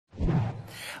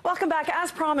Welcome back.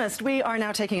 As promised, we are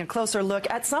now taking a closer look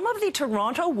at some of the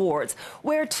Toronto wards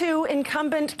where two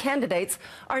incumbent candidates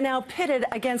are now pitted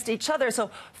against each other.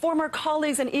 So former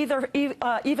colleagues and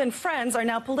even friends are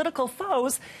now political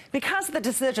foes because of the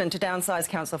decision to downsize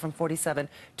council from 47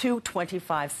 to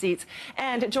 25 seats.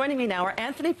 And joining me now are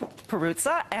Anthony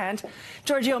Perruzza and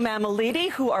Georgio Mammoliti,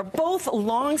 who are both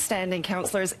long-standing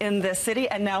councillors in this city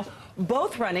and now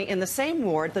both running in the same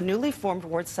ward, the newly formed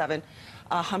Ward 7,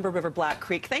 Humber River-Black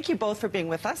Creek. Thank you both for being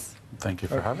with us. Thank you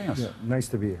for having us. Yeah, nice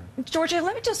to be here. Georgia,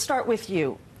 let me just start with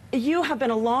you. You have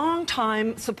been a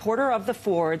long-time supporter of the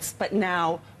Fords, but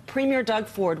now Premier Doug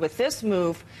Ford, with this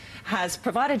move, has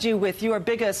provided you with your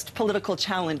biggest political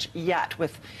challenge yet,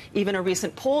 with even a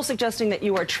recent poll suggesting that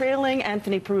you are trailing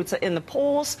Anthony Perruzza in the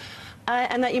polls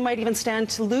and that you might even stand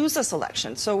to lose this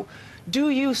election. So do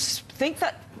you think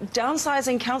that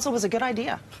downsizing council was a good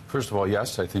idea? First of all,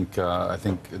 yes, I think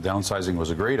downsizing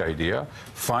was a great idea.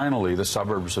 Finally, the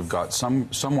suburbs have got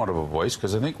somewhat of a voice,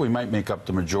 because I think we might make up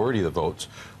the majority of the votes,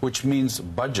 which means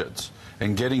budgets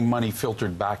and getting money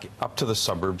filtered back up to the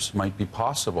suburbs might be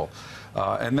possible.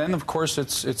 And then, of course,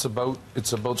 it's about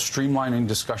streamlining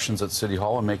discussions at City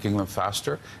Hall and making them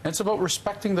faster. And it's about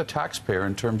respecting the taxpayer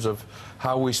in terms of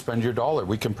how we spend your dollar.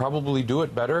 We can probably do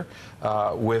it better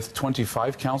with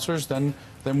 25 councillors than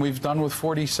we've done with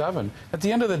 47. At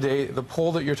the end of the day, the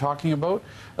poll that you're talking about,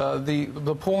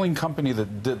 the polling company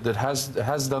that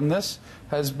has done this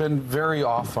has been very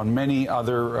off on many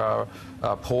other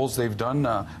polls they've done.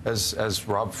 As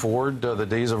Rob Ford, the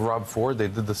days of Rob Ford, they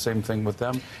did the same thing with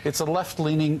them. It's a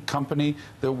left-leaning company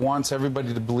that wants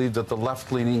everybody to believe that the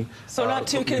left-leaning. So not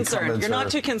too concerned. You're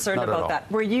not too concerned about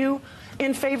that. Were you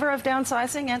in favor of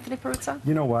downsizing, Anthony Perruzza?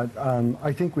 You know what?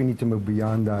 I think we need to move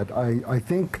beyond that. I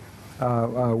think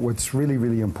what's really,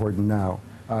 really important now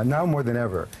more than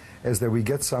ever, is that we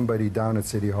get somebody down at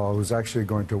City Hall who's actually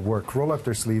going to work, roll up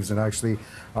their sleeves and actually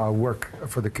work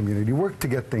for the community, work to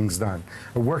get things done,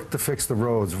 work to fix the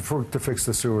roads, work to fix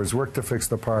the sewers, work to fix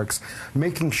the parks,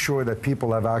 making sure that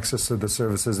people have access to the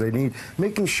services they need,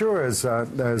 making sure, as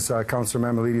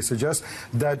Councillor Mammoliti suggests,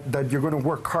 that you're going to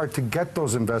work hard to get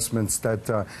those investments that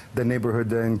the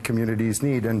neighborhood and communities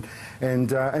need.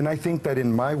 And I think that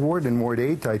in my ward, in Ward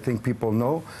 8, I think people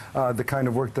know the kind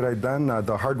of work that I've done,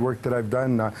 the hard work that I've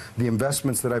done, the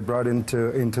investments that I brought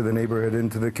into the neighborhood,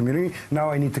 into the community. Now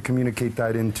I need to communicate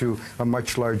that into a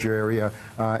much larger area,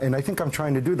 and I think I'm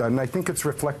trying to do that, and I think it's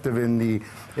reflective in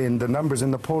the numbers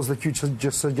in the polls that you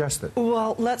just suggested.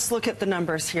 Well, let's look at the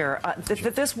numbers here.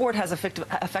 This ward has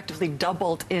effectively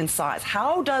doubled in size.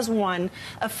 How does one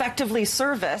effectively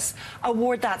service a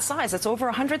ward that size? It's over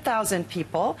 100,000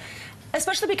 people.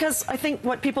 Especially because I think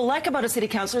what people like about a city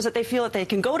councillor is that they feel that they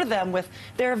can go to them with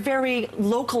their very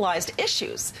localized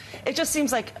issues. It just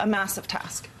seems like a massive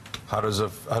task. How does a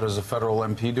federal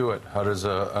MP do it? How does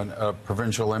a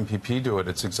provincial MPP do it?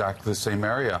 It's exactly the same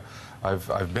area.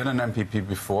 I've been an MPP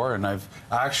before, and I've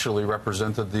actually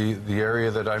represented the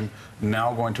area that I'm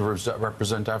now going to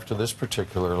represent after this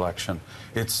particular election.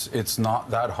 It's not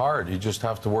that hard. You just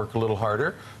have to work a little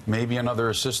harder, maybe another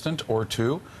assistant or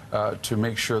two, to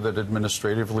make sure that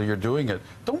administratively you're doing it.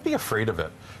 Don't be afraid of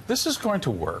it. This is going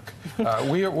to work.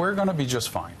 We're going to be just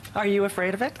fine. Are you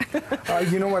afraid of it?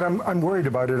 You know what? I'm worried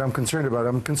about it. I'm concerned about it.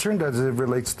 I'm concerned as it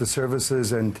relates to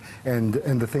services and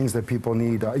the things that people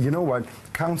need. You know what?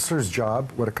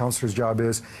 What a councillor's job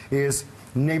is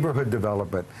neighborhood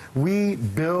development. We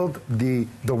build the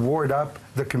ward up,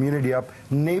 the community up,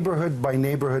 neighborhood by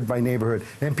neighborhood by neighborhood.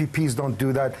 MPPs don't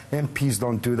do that. MPs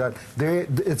don't do that.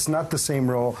 It's not the same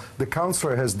role. The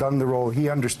councillor has done the role. He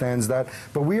understands that.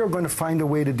 But we are going to find a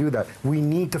way to do that. We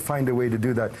need to find a way to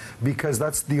do that, because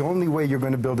that's the only way you're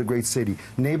going to build a great city.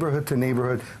 Neighborhood to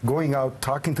neighborhood, going out,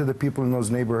 talking to the people in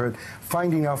those neighborhoods,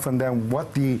 finding out from them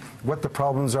what the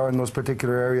problems are in those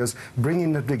particular areas,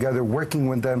 bringing them together, working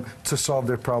with them to solve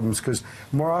their problems, because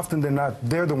more often than not,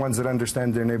 they're the ones that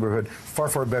understand their neighborhood far,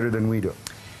 far better than we do.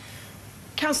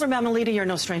 Councillor Mammoliti, you're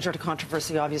no stranger to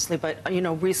controversy, obviously, but, you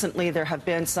know, recently there have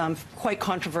been some quite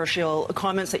controversial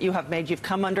comments that you have made. You've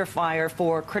come under fire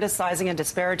for criticizing and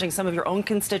disparaging some of your own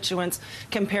constituents,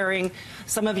 comparing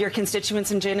some of your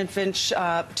constituents in Jane and Finch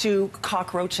to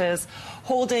cockroaches,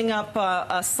 holding up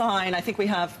a sign. I think we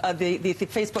have the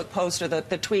Facebook post or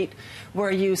the tweet where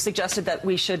you suggested that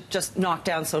we should just knock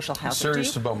down social housing. I'm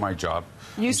serious about my job.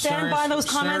 You stand by those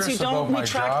comments? You don't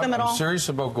retract them at all? I'm serious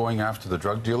about going after the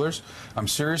drug dealers. I'm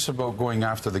serious about going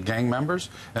after the gang members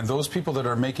and those people that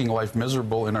are making life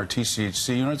miserable in our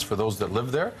TCHC units for those that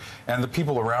live there and the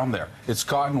people around there. It's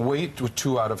gotten way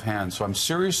too out of hand. So I'm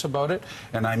serious about it,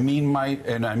 and I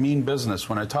mean business.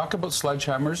 When I talk about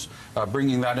sledgehammers,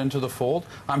 bringing that into the fold,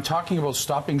 I'm talking about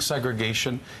stopping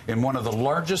segregation in one of the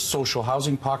largest social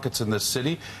housing pockets in this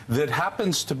city that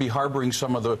happens to be harboring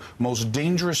some of the most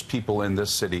dangerous people in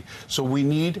this city. So we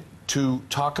need to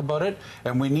talk about it,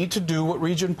 and we need to do what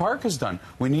Regent Park has done.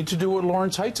 We need to do what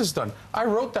Lawrence Heights has done. I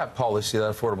wrote that policy,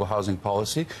 that affordable housing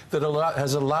policy, that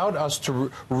has allowed us to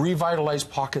revitalize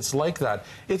pockets like that.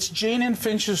 It's Jane and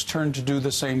Finch's turn to do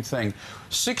the same thing.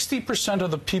 60% of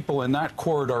the people in that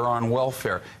corridor are on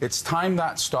welfare. It's time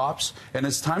that stops, and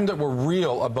it's time that we're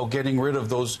real about getting rid of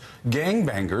those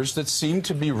gangbangers that seem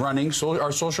to be running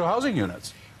our social housing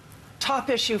units.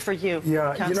 Top issue for you,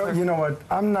 yeah, Councillor. you know what?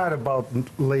 I'm not about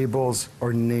labels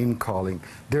or name calling.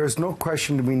 There's no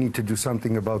question that we need to do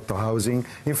something about the housing.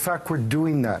 In fact, we're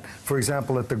doing that. For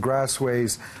example, at the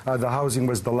Grassways, the housing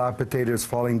was dilapidated, it's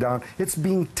falling down. It's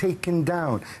being taken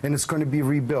down, and it's going to be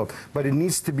rebuilt. But it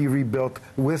needs to be rebuilt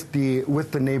with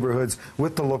the neighborhoods,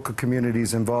 with the local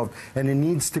communities involved, and it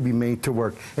needs to be made to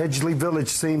work. Edgeley Village,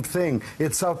 same thing.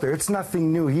 It's out there. It's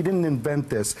nothing new. He didn't invent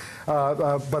this.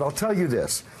 But I'll tell you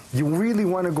this. You really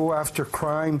want to go after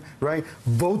crime, right?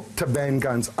 Vote to ban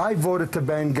guns. I voted to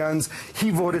ban guns. He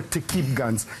voted to keep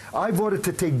guns. I voted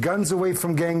to take guns away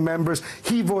from gang members.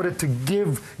 He voted to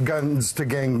give guns to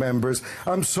gang members.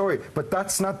 I'm sorry, but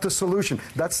that's not the solution.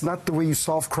 That's not the way you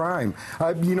solve crime.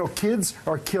 You know, kids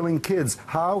are killing kids.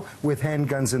 How? With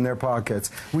handguns in their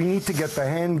pockets. We need to get the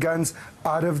handguns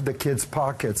out of the kids'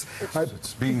 pockets.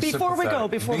 It's being before we go,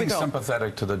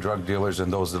 sympathetic to the drug dealers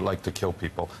and those that like to kill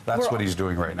people. That's what he's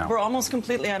doing right now. We're almost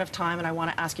completely out of time, and I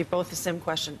want to ask you both the same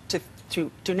question,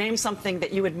 to name something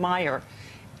that you admire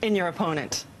in your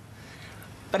opponent.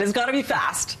 But it's got to be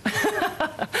fast.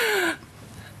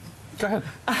 Go ahead.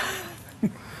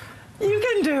 You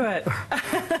can do it.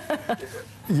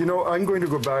 You know, I'm going to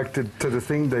go back to the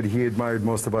thing that he admired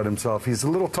most about himself. He's a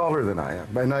little taller than I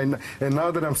am. And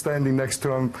now that I'm standing next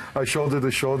to him, shoulder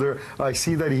to shoulder, I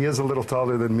see that he is a little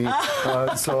taller than me.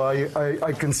 So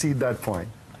I concede that point.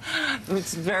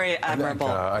 It's very admirable.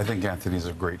 I think Anthony's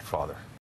a great father.